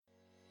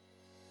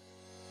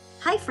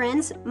Hi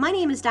friends, my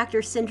name is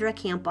Dr. Cindra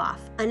Kampoff,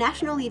 a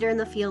national leader in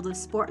the field of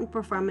sport and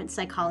performance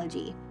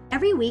psychology.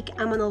 Every week,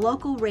 I'm on the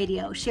local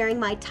radio sharing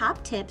my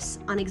top tips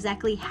on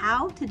exactly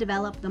how to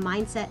develop the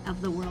mindset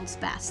of the world's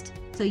best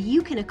so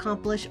you can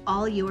accomplish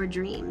all your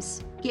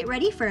dreams. Get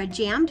ready for a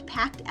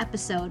jammed-packed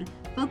episode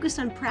focused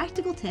on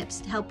practical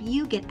tips to help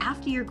you get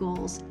after your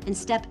goals and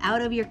step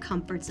out of your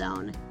comfort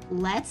zone.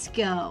 Let's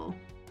go.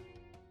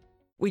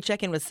 We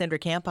check in with Cindra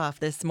Kampoff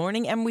this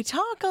morning, and we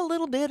talk a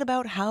little bit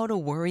about how to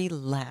worry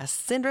less.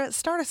 Cindra,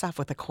 start us off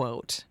with a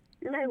quote.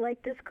 And I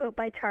like this quote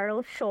by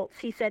Charles Schultz.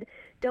 He said,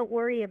 "Don't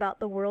worry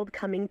about the world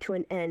coming to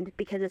an end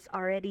because it's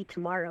already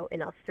tomorrow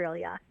in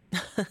Australia."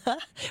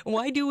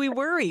 Why do we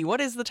worry?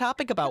 What is the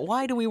topic about?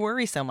 Why do we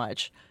worry so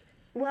much?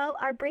 Well,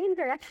 our brains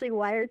are actually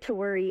wired to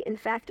worry. In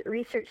fact,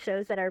 research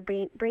shows that our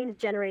brains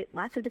generate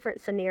lots of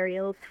different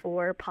scenarios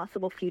for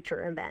possible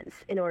future events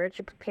in order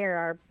to prepare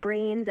our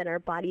brains and our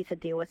bodies to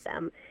deal with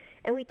them.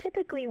 And we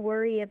typically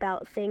worry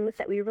about things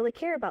that we really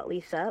care about,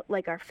 Lisa,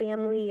 like our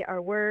family,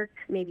 our work,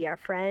 maybe our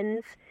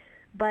friends.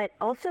 But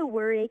also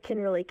worry can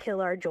really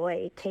kill our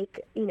joy, take,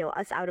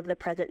 us out of the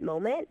present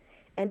moment,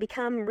 and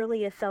become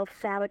really a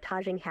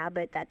self-sabotaging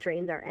habit that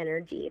drains our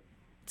energy.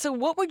 So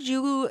what would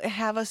you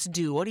have us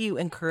do? What do you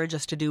encourage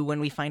us to do when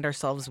we find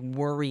ourselves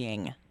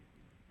worrying?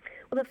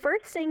 Well, the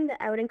first thing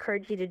that I would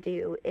encourage you to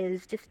do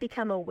is just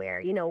become aware.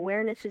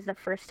 Awareness is the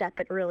first step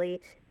at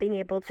really being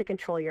able to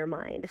control your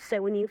mind.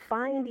 So when you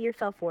find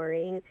yourself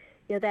worrying,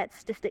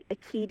 that's just a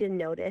key to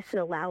notice and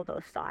allow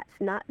those thoughts.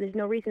 There's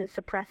no reason to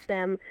suppress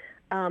them,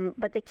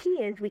 but the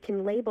key is we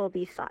can label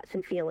these thoughts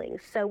and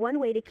feelings. So one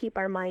way to keep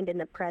our mind in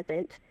the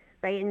present,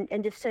 right,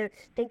 and just to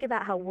think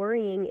about how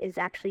worrying is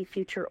actually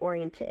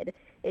future-oriented.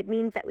 It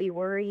means that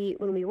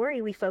when we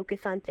worry, we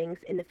focus on things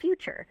in the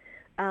future,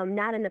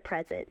 not in the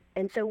present.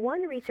 And so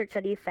one research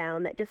study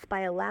found that just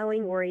by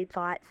allowing worried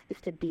thoughts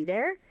just to be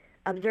there,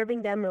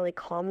 observing them really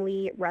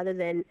calmly rather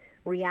than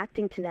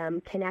reacting to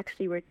them can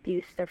actually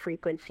reduce the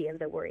frequency of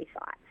the worry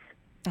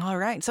thoughts. All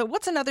right. So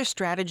what's another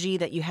strategy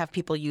that you have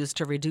people use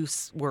to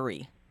reduce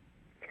worry?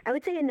 I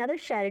would say another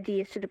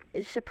strategy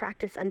is to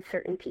practice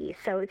uncertainty.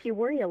 So if you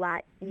worry a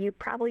lot, you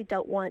probably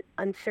don't want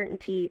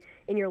uncertainty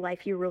in your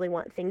life. You really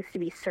want things to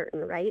be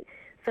certain, right?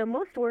 So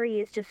most worry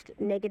is just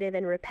negative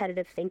and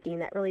repetitive thinking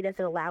that really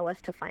doesn't allow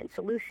us to find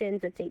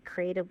solutions and think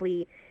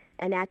creatively,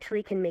 and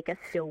actually can make us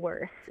feel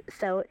worse.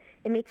 So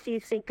it makes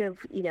you think of,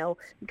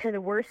 kind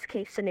of worst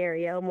case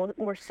scenario,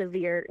 more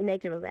severe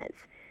negative events.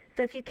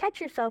 So if you catch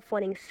yourself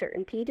wanting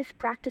certainty, just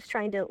practice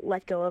trying to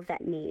let go of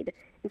that need.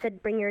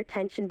 Instead, bring your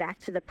attention back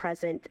to the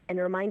present and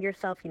remind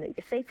yourself, you're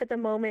safe at the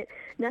moment.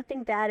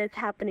 Nothing bad is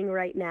happening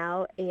right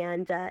now,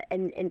 and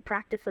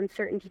practice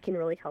uncertainty can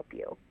really help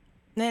you.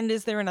 And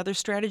is there another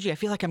strategy? I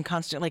feel like I'm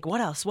constant, like,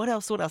 what else? What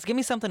else? What else? Give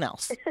me something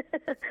else.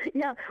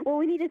 Yeah, well,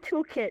 we need a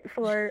toolkit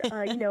for,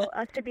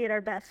 us to be at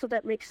our best, so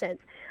that makes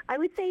sense. I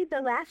would say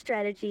the last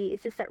strategy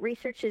is just that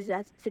research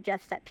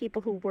suggests that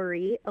people who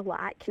worry a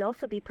lot can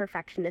also be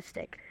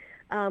perfectionistic.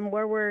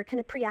 Where we're kind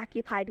of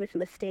preoccupied with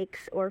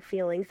mistakes or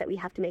feelings that we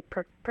have to make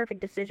perfect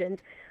decisions.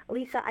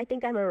 Lisa, I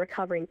think I'm a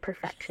recovering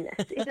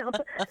perfectionist.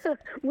 So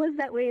was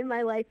that way in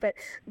my life. But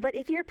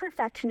if you're a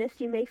perfectionist,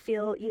 you may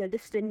feel,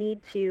 just the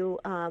need to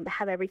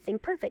have everything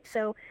perfect.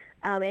 So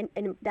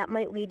and that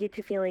might lead you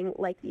to feeling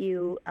like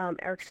you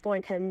are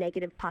exploring kind of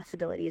negative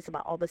possibilities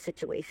about all the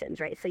situations,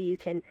 right? So you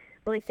can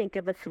really think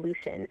of a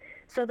solution.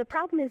 So the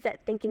problem is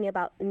that thinking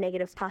about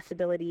negative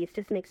possibilities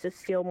just makes us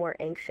feel more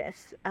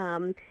anxious.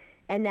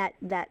 And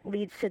that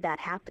leads to that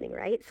happening,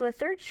 right? So a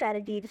third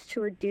strategy just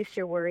to reduce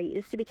your worry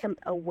is to become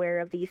aware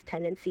of these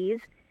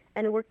tendencies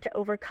and work to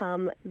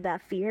overcome the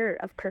fear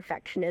of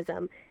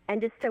perfectionism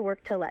and just to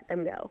work to let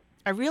them go.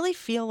 I really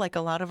feel like a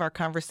lot of our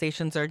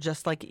conversations are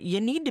just like, you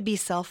need to be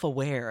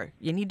self-aware.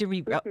 You need to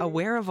be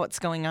aware of what's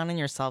going on in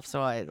yourself.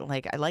 So I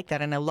like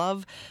that. And I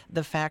love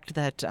the fact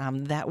that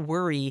that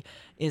worry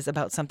is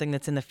about something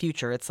that's in the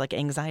future. It's like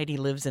anxiety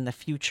lives in the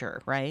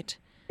future, right?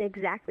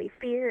 Exactly.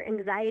 Fear,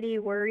 anxiety,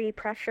 worry,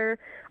 pressure,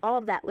 all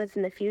of that lives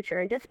in the future.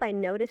 And just by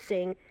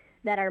noticing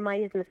that our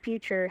mind is in the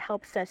future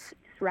helps us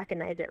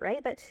recognize it,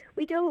 right? But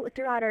we go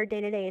throughout our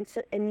day-to-day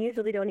and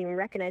usually don't even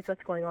recognize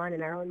what's going on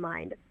in our own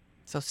mind.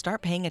 So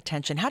start paying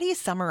attention. How do you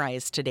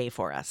summarize today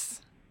for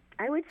us?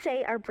 I would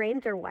say our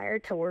brains are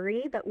wired to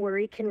worry, but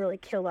worry can really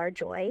kill our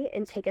joy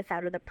and take us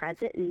out of the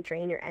present and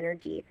drain your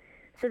energy.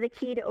 So the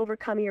key to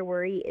overcome your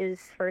worry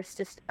is first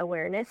just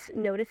awareness,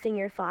 noticing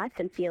your thoughts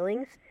and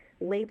feelings,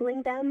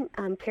 labeling them,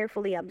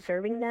 carefully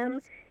observing them,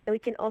 and we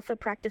can also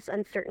practice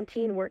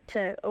uncertainty and work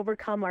to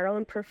overcome our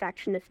own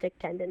perfectionistic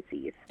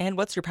tendencies. And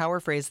what's your power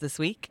phrase this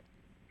week?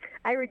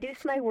 I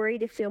reduce my worry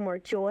to feel more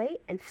joy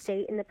and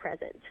stay in the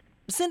present.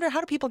 Cindra, how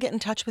do people get in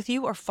touch with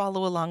you or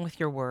follow along with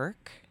your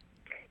work?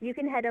 You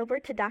can head over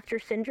to Dr.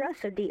 Cindra,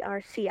 so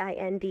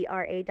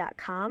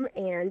drcindra.com,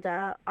 and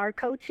our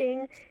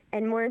coaching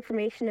and more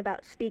information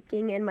about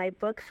speaking and my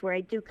books where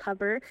I do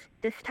cover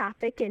this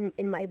topic in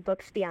my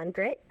books Beyond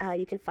Grit.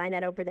 You can find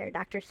that over there,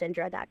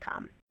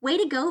 drcindra.com. Way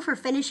to go for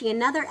finishing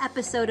another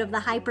episode of the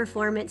High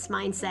Performance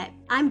Mindset.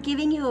 I'm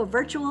giving you a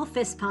virtual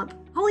fist pump.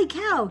 Holy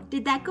cow,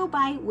 did that go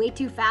by way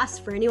too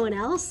fast for anyone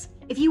else?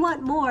 If you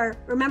want more,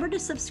 remember to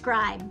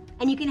subscribe,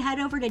 and you can head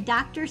over to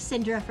Dr.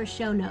 Cindra for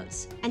show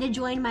notes and to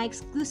join my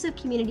exclusive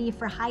community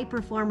for high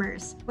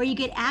performers, where you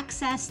get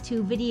access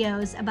to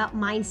videos about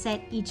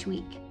mindset each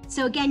week.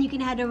 So again, you can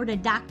head over to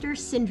Dr.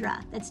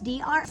 Cindra, that's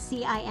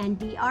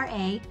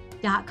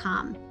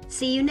DrCindra.com.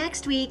 See you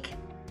next week.